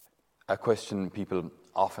a question people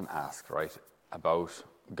often ask, right, about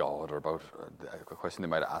God, or about a question they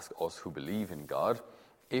might ask us who believe in God.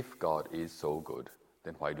 If God is so good,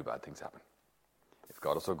 then why do bad things happen? If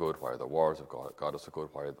God is so good, why are there wars? If God is so good,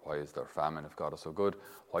 why is there famine? If God is so good,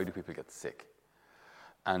 why do people get sick?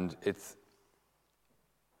 And it's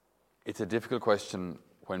a difficult question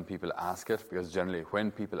when people ask it, because generally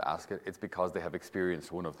when people ask it, it's because they have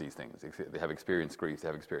experienced one of these things. They have experienced grief, they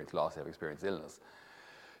have experienced loss, they have experienced illness.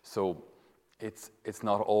 So it's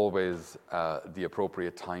not always the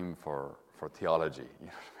appropriate time for theology. You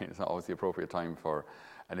know what I mean? It's not always the appropriate time for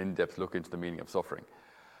an in-depth look into the meaning of suffering,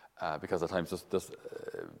 because at times just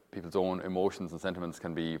people's own emotions and sentiments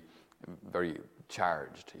can be very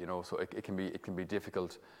charged. You know, so it can be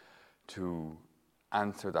difficult to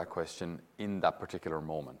answer that question in that particular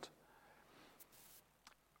moment.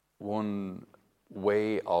 One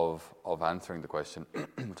way of answering the question,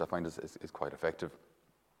 which I find is quite effective,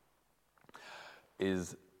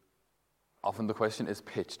 is often the question is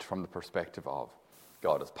pitched from the perspective of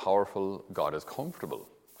God is powerful, God is comfortable,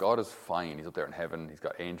 God is fine, he's up there in heaven, he's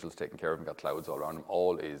got angels taking care of him, got clouds all around him,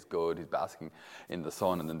 all is good, he's basking in the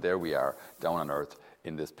sun, and then there we are down on earth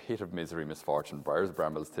in this pit of misery, misfortune, briars,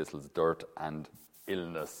 brambles, thistles, dirt, and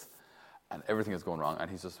illness, and everything is going wrong,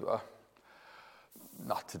 and he's just,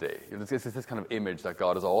 not today. You know, it's this kind of image that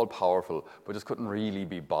God is all powerful, but just couldn't really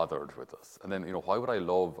be bothered with us. And then, you know, why would I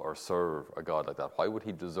love or serve a God like that? Why would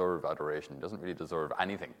he deserve adoration? He doesn't really deserve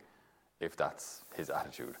anything if that's his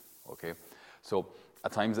attitude, okay? So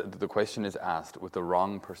at times the question is asked with the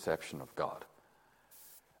wrong perception of God.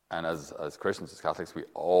 And as Christians, as Catholics, we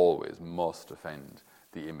always must defend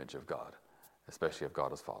the image of God, especially of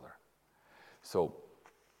God as Father. So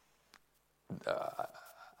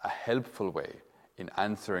a helpful way in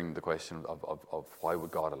answering the question of why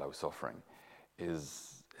would God allow suffering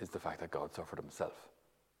is the fact that God suffered himself,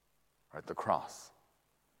 right? The cross.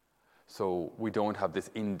 So we don't have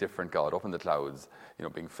this indifferent God up in the clouds, you know,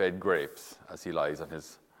 being fed grapes as he lies on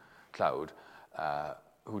his cloud,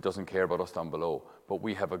 who doesn't care about us down below. But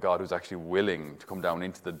we have a God who's actually willing to come down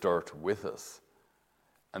into the dirt with us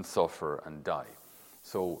and suffer and die.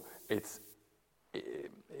 So it's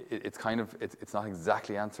not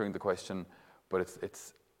exactly answering the question, but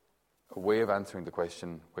it's a way of answering the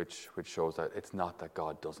question which shows that it's not that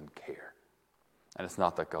God doesn't care, and it's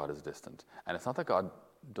not that God is distant, and it's not that God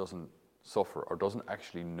doesn't suffer or doesn't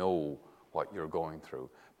actually know what you're going through,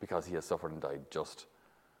 because he has suffered and died just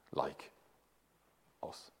like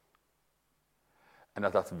us. And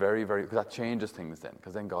that's very, very, because that changes things then,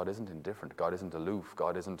 because then God isn't indifferent, God isn't aloof,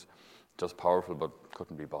 God isn't just powerful but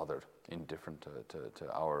couldn't be bothered, indifferent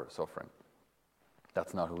to our suffering.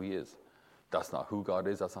 That's not who he is. That's not who God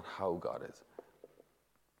is. That's not how God is.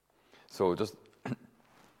 So just,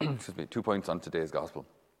 2 points on today's gospel.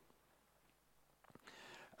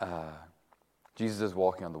 Jesus is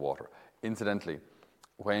walking on the water. Incidentally,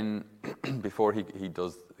 before he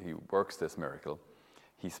works this miracle,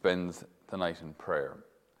 he spends the night in prayer.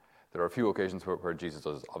 There are a few occasions where Jesus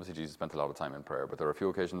does. Obviously, Jesus spent a lot of time in prayer, but there are a few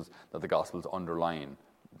occasions that the Gospels underline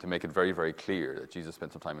to make it very, very clear that Jesus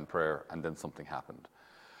spent some time in prayer and then something happened.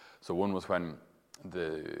 So one was when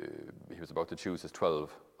he was about to choose his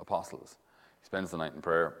 12 apostles. He spends the night in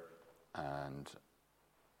prayer and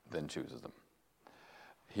then chooses them.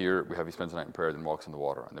 Here we have he spends the night in prayer, then walks on the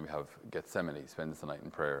water, and then we have Gethsemane. He spends the night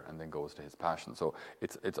in prayer and then goes to his passion. So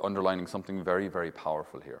it's underlining something very, very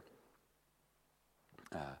powerful here.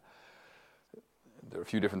 There are a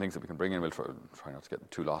few different things that we can bring in. We'll try not to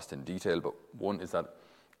get too lost in detail, but one is that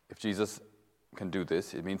if Jesus can do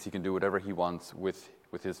this, it means he can do whatever he wants with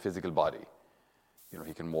his physical body. You know,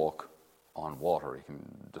 he can walk on water, he can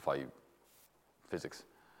defy physics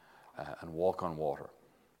and walk on water.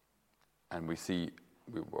 And we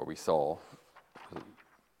saw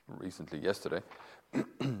recently, yesterday,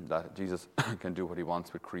 that Jesus can do what he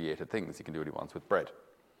wants with created things. He can do what he wants with bread.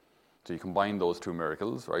 So you combine those two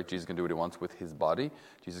miracles, right? Jesus can do what he wants with his body.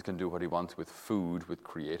 Jesus can do what he wants with food, with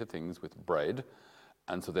created things, with bread.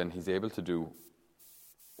 And so then he's able to do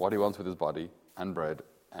what he wants with his body and bread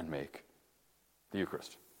and make the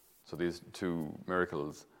Eucharist. So these two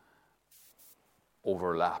miracles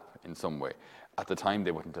overlap in some way. At the time,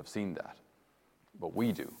 they wouldn't have seen that. But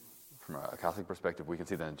we do. From a Catholic perspective, we can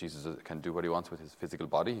see that Jesus can do what he wants with his physical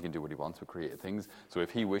body. He can do what he wants with created things. So if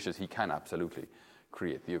he wishes, he can absolutely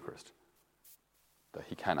create the Eucharist. That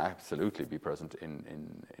he can absolutely be present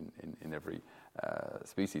in every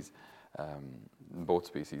species, in both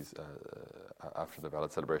species, after the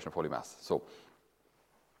valid celebration of Holy Mass. So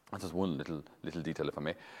that's just one little detail, if I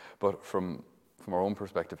may. But from our own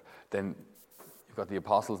perspective, then you've got the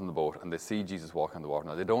apostles in the boat, and they see Jesus walking on the water.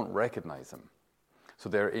 Now, they don't recognize him. So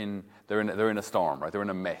they're in a storm, right? They're in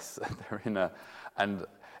a mess. And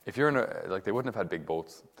if you're in like, they wouldn't have had big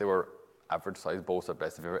boats. They were average-sized boats at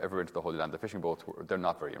best. If you've ever been to the Holy Land, the fishing boats, they're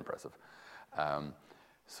not very impressive.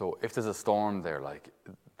 So if there's a storm there, like,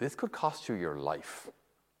 this could cost you your life.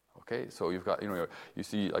 Okay, so you've got, you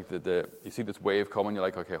see like you see this wave coming. You're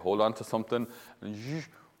like, okay, hold on to something, and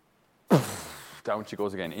down she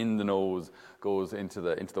goes again, in the nose, goes into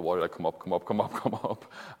the water. Like, come up.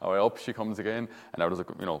 All right, up she comes again, and now there's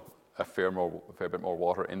a fair bit more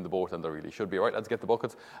water in the boat than there really should be. All right, let's get the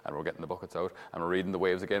buckets, and we're getting the buckets out, and we're reading the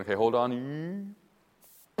waves again. Okay, hold on.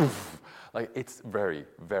 Like, it's very,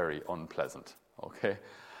 very unpleasant. Okay,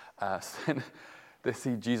 so then they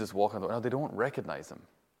see Jesus walking on the water. Now, they don't recognize him.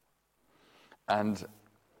 And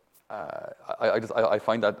I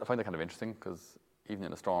find that kind of interesting, because even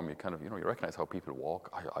in a storm, you kind of, you recognize how people walk.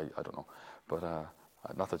 I don't know, but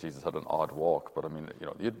not that Jesus had an odd walk, but I mean,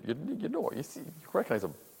 you see, you recognize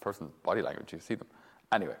a person's body language. You see them.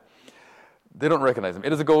 Anyway, they don't recognize him.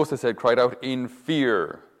 It is a ghost, they said, cried out in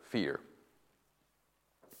fear.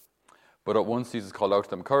 But at once Jesus called out to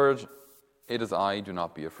them, "Courage, it is I, do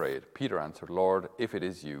not be afraid." Peter answered, "Lord, if it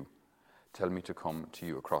is you, tell me to come to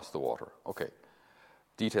you across the water." Okay,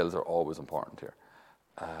 details are always important here.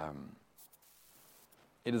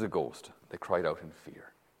 It is a ghost. They cried out in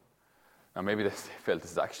fear. Now, maybe they felt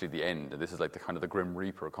this is actually the end, and this is like the kind of the grim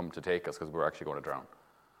reaper come to take us because we're actually going to drown.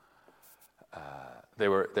 They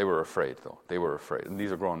were afraid, though. They were afraid, and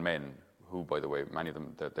these are grown men who, by the way, many of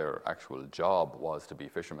them, their actual job was to be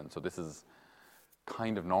fishermen. So this is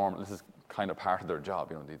kind of normal. This is kind of part of their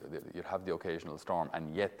job. You'd have the occasional storm,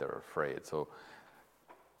 and yet they're afraid. So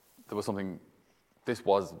there was something. This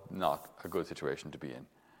was not a good situation to be in.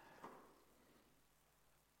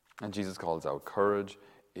 And Jesus calls out, "Courage,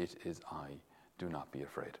 it is I, do not be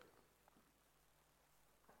afraid."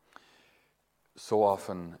 So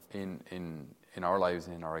often in our lives,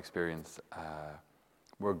 in our experience,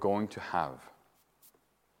 we're going to have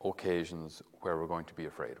occasions where we're going to be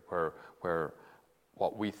afraid, where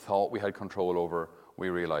what we thought we had control over, we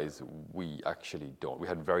realize we actually don't. We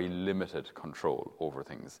had very limited control over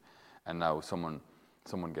things. And now someone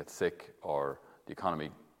gets sick, or the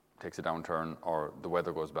economy takes a downturn, or the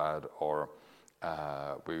weather goes bad, or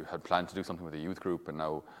we had planned to do something with a youth group, and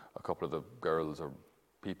now a couple of the girls or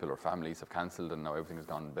people or families have cancelled, and now everything has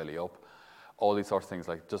gone belly up. All these sorts of things,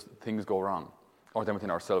 like, just things go wrong. Or then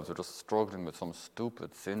within ourselves, we're just struggling with some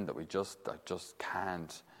stupid sin that I just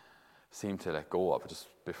can't seem to let go of. Just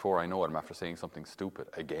before I know it, I'm after saying something stupid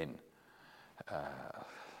again.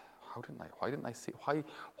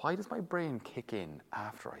 Why does my brain kick in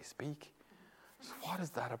after I speak? So what is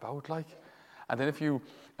that about, like? And then if you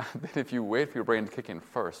wait for your brain to kick in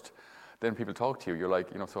first, then people talk to you. You're like,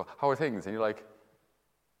 so how are things? And you're like,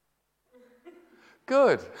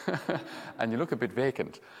 good. And you look a bit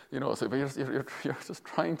vacant, so but you're just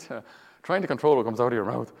trying to control what comes out of your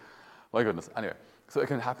mouth. My goodness. Anyway, so it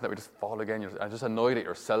can happen that we just fall again. You're just annoyed at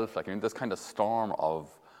yourself, like, this kind of storm of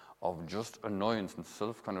just annoyance and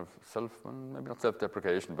maybe not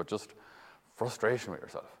self-deprecation, but just frustration with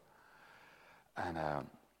yourself. And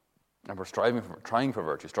we're trying for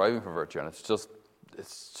virtue, and it's just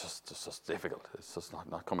difficult. It's just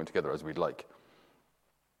not coming together as we'd like.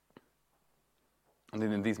 And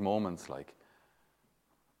then in these moments, like,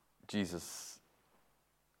 Jesus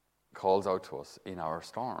calls out to us in our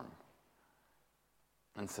storm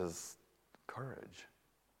and says, "Courage,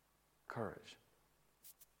 courage.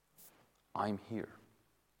 I'm here.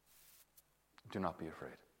 Do not be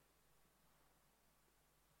afraid."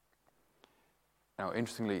 Now,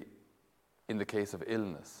 interestingly, in the case of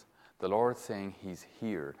illness, the Lord saying he's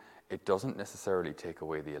here, it doesn't necessarily take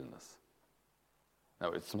away the illness.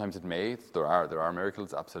 Now, sometimes it may. There are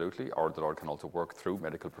miracles, absolutely, or the Lord can also work through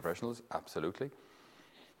medical professionals, absolutely.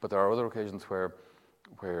 But there are other occasions where,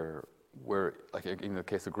 like in the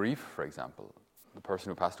case of grief, for example, the person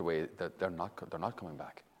who passed away, that they're not coming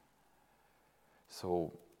back.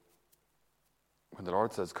 So when the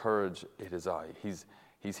Lord says, "Courage, it is I,"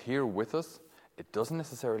 He's here with us. It doesn't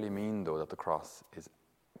necessarily mean, though, that the cross is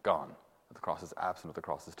gone, that the cross is absent, that the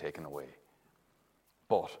cross is taken away.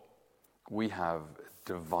 But we have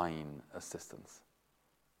divine assistance.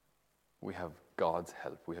 We have God's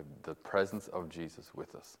help. We have the presence of Jesus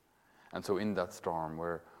with us. And so in that storm,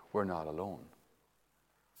 we're not alone.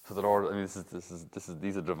 So the Lord,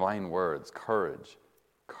 these are divine words. Courage,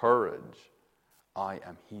 courage, I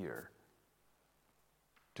am here.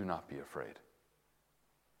 Do not be afraid.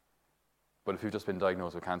 But if you've just been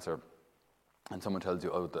diagnosed with cancer and someone tells you,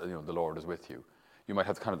 the Lord is with you, you might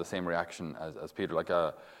have kind of the same reaction as Peter, like,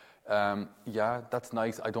 yeah, that's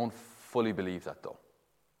nice. I don't fully believe that, though.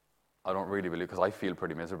 I don't really believe, because I feel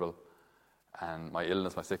pretty miserable. And my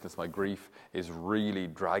illness, my sickness, my grief is really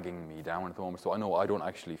dragging me down at the moment. So I know I don't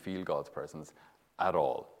actually feel God's presence at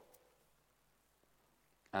all.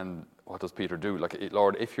 And what does Peter do? Like,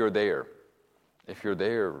 Lord, if you're there,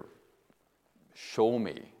 show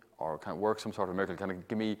me, or kind of work some sort of miracle. Kind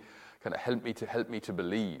of help me to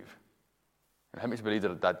believe. And help me to believe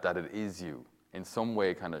that it is you. In some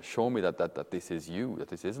way, kind of show me that this is you, that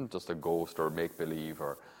this isn't just a ghost or make-believe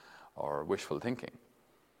or wishful thinking.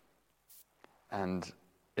 And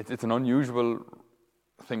it's an unusual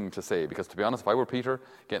thing to say, because to be honest, if I were Peter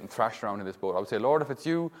getting thrashed around in this boat, I would say, Lord, if it's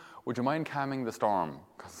you, would you mind calming the storm?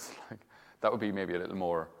 Because that would be maybe a little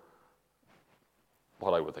more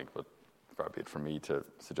what I would think, but far be it from me to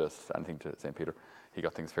suggest anything to St. Peter. He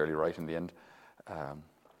got things fairly right in the end.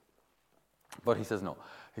 But he says no.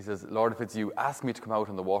 He says, Lord, if it's you, ask me to come out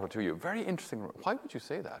in the water to you. Very interesting. Why would you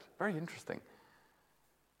say that? Very interesting.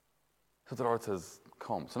 So the Lord says,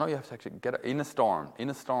 come. So now you have to actually get in a storm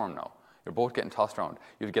now. Your boat getting tossed around.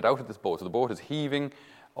 You have to get out of this boat. So the boat is heaving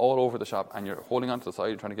all over the shop, and you're holding onto the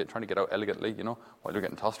side, trying to get out elegantly, while you're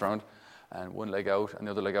getting tossed around, and one leg out and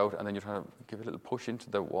the other leg out, and then you're trying to give a little push into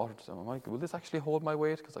the water. So, will this actually hold my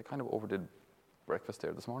weight? Because I kind of overdid breakfast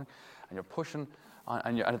there this morning, and you're pushing,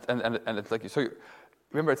 and it's like so.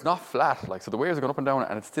 Remember, it's not flat. Like, so the waves are going up and down,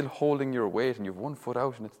 and it's still holding your weight, and you have one foot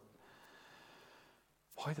out, and it's.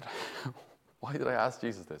 Why did I ask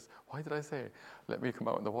Jesus this? Why did I say, let me come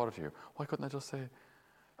out in the water to you? Why couldn't I just say,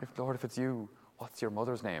 Lord, if it's you, what's your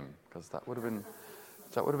mother's name? Because that would have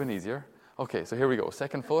been easier. Okay, so here we go.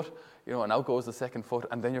 Second foot, and out goes the second foot,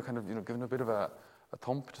 and then you're kind of, giving a bit of a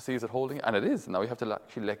thump to see is it holding it, and it is. Now you have to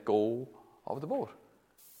actually let go of the boat.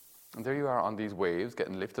 And there you are on these waves,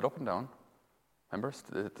 getting lifted up and down. Remember,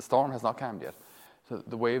 the storm has not calmed yet. So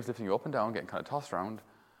the waves lifting you up and down, getting kind of tossed around.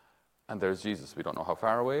 And there's Jesus. We don't know how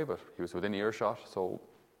far away, but he was within earshot, so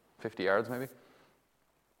 50 yards maybe.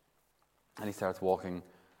 And he starts walking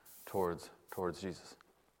towards Jesus.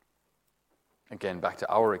 Again, back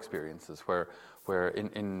to our experiences, where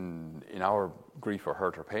in our grief or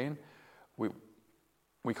hurt or pain,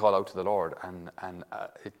 we call out to the Lord, and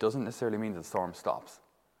it doesn't necessarily mean that the storm stops.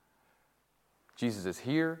 Jesus is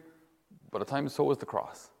here, but at times so is the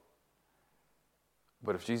cross.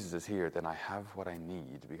 But if Jesus is here, then I have what I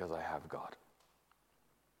need because I have God.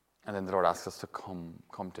 And then the Lord asks us to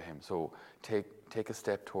come to him. So take a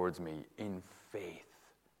step towards me in faith.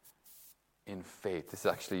 In faith. This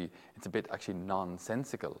is it's a bit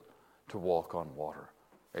nonsensical to walk on water.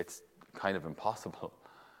 It's kind of impossible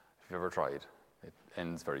if you've ever tried. It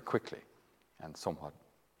ends very quickly and somewhat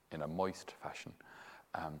in a moist fashion.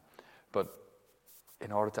 But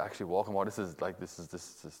in order to actually walk on water,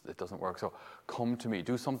 it doesn't work. So come to me,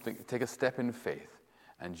 do something, take a step in faith,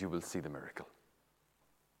 and you will see the miracle.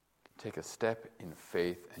 Take a step in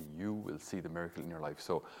faith, and you will see the miracle in your life.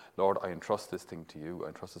 So, Lord, I entrust this thing to you. I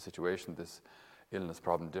entrust the situation, this illness,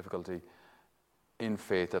 problem, difficulty, in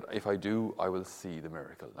faith that if I do, I will see the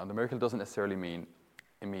miracle. Now, the miracle doesn't necessarily mean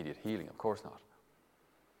immediate healing. Of course not.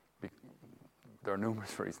 There are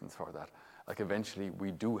numerous reasons for that. Like, eventually, we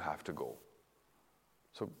do have to go.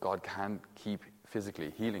 So God can't keep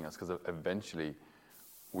physically healing us, because eventually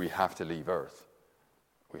we have to leave Earth.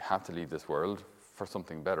 We have to leave this world for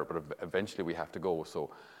something better, but eventually we have to go.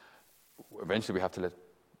 So eventually we have to let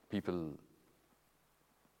people,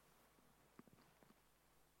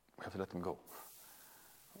 we have to let them go.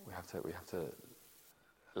 We have to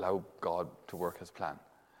allow God to work his plan.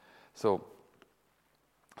 So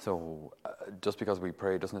just because we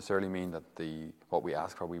pray doesn't necessarily mean that what we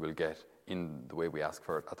ask for we will get in the way we ask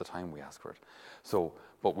for it at the time we ask for it. So,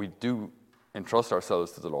 but we do entrust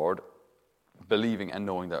ourselves to the Lord, believing and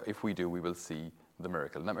knowing that if we do, we will see the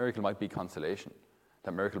miracle. And that miracle might be consolation.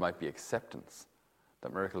 That miracle might be acceptance.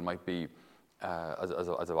 That miracle might be, as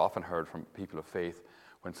I've often heard from people of faith,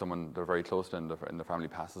 when someone they're very close to in the family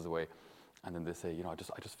passes away, and then they say, I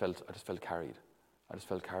just felt carried. I just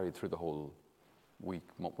felt carried through the whole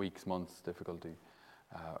weeks, months, difficulty.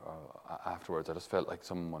 Afterwards, I just felt like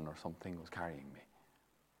someone or something was carrying me.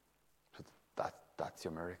 So that's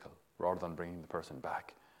your miracle. Rather than bringing the person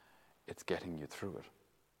back, it's getting you through it,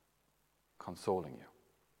 consoling you.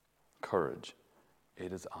 Courage.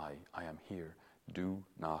 It is I am here. Do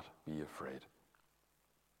not be afraid.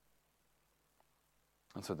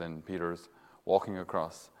 And so then Peter's walking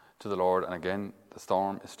across to the Lord, and again, the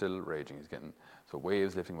storm is still raging. He's getting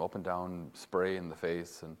waves lifting him up and down, spray in the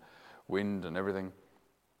face, and wind and everything.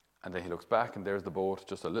 And then he looks back, and there's the boat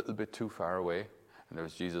just a little bit too far away. And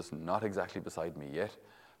there's Jesus not exactly beside me yet,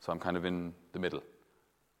 so I'm kind of in the middle.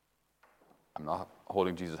 I'm not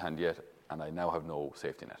holding Jesus' hand yet, and I now have no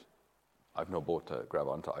safety net. I've no boat to grab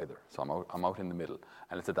onto either, so I'm out in the middle.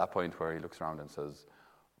 And it's at that point where he looks around and says,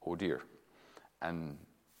 "Oh dear," and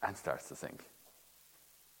starts to sink.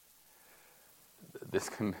 This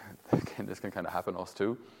can kind of happen to us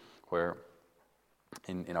too, where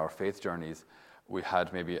in our faith journeys we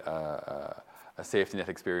had maybe a safety net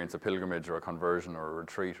experience, a pilgrimage or a conversion or a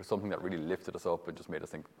retreat or something that really lifted us up and just made us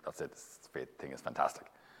think, that's it, this faith thing is fantastic.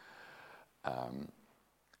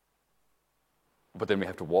 But then we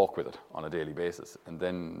have to walk with it on a daily basis, and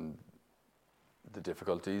then the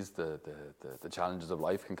difficulties, the challenges of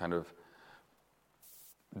life can kind of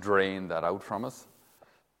drain that out from us.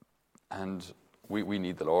 And we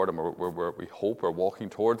need the Lord, and we hope we're walking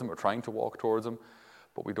towards Him, we're trying to walk towards Him,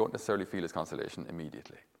 but we don't necessarily feel His consolation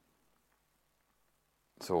immediately.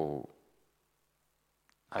 So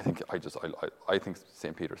I think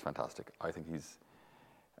St. Peter's fantastic. I think he's,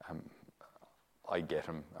 I get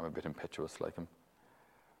him. I'm a bit impetuous like him,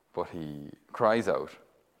 but he cries out,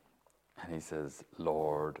 and he says,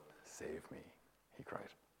 "Lord, save me," he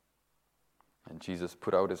cried. And Jesus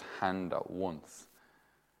put out his hand at once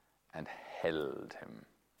and held him.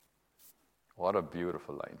 What a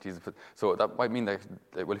beautiful line. So that might mean that,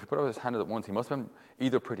 well, if he put out his hand at once, he must have been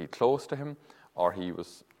either pretty close to him, or he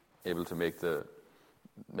was able to make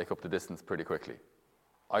up the distance pretty quickly.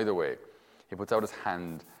 Either way, he puts out his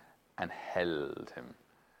hand and held him.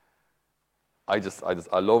 I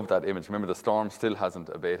love that image. Remember, the storm still hasn't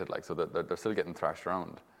abated, so that they're still getting thrashed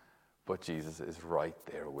around. But Jesus is right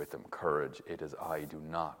there with them. "Courage, it is I. Do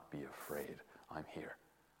not be afraid. I'm here.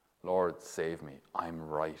 Lord, save me. I'm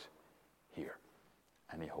right here."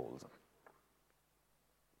 And he holds him.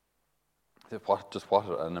 What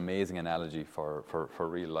an amazing analogy for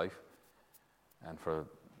real life and for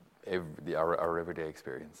our everyday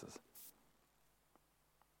experiences.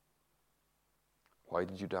 Why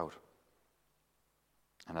did you doubt?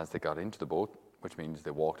 And as they got into the boat, which means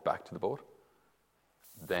they walked back to the boat,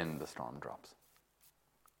 then the storm drops.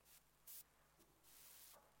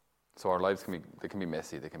 So our lives can be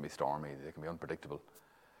messy, they can be stormy, they can be unpredictable.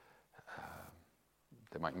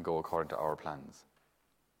 They mightn't go according to our plans.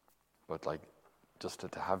 But just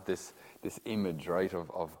to have this image, right,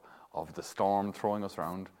 of the storm throwing us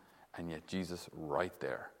around, and yet Jesus right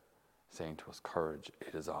there saying to us, "Courage,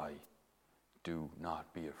 it is I. Do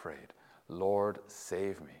not be afraid. Lord,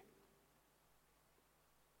 save me."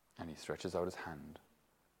 And he stretches out his hand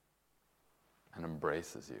and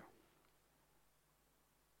embraces you.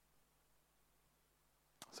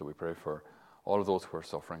 So we pray for all of those who are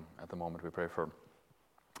suffering at the moment. We pray for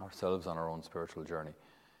ourselves on our own spiritual journey,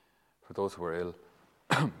 for those who are ill,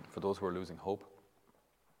 for those who are losing hope,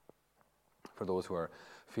 for those who are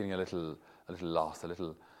feeling a little lost, a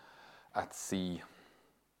little at sea.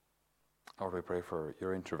 Lord, we pray for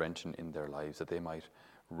your intervention in their lives, that they might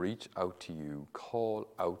reach out to you, call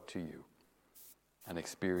out to you, and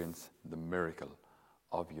experience the miracle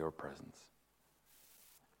of your presence.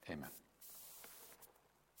 Amen.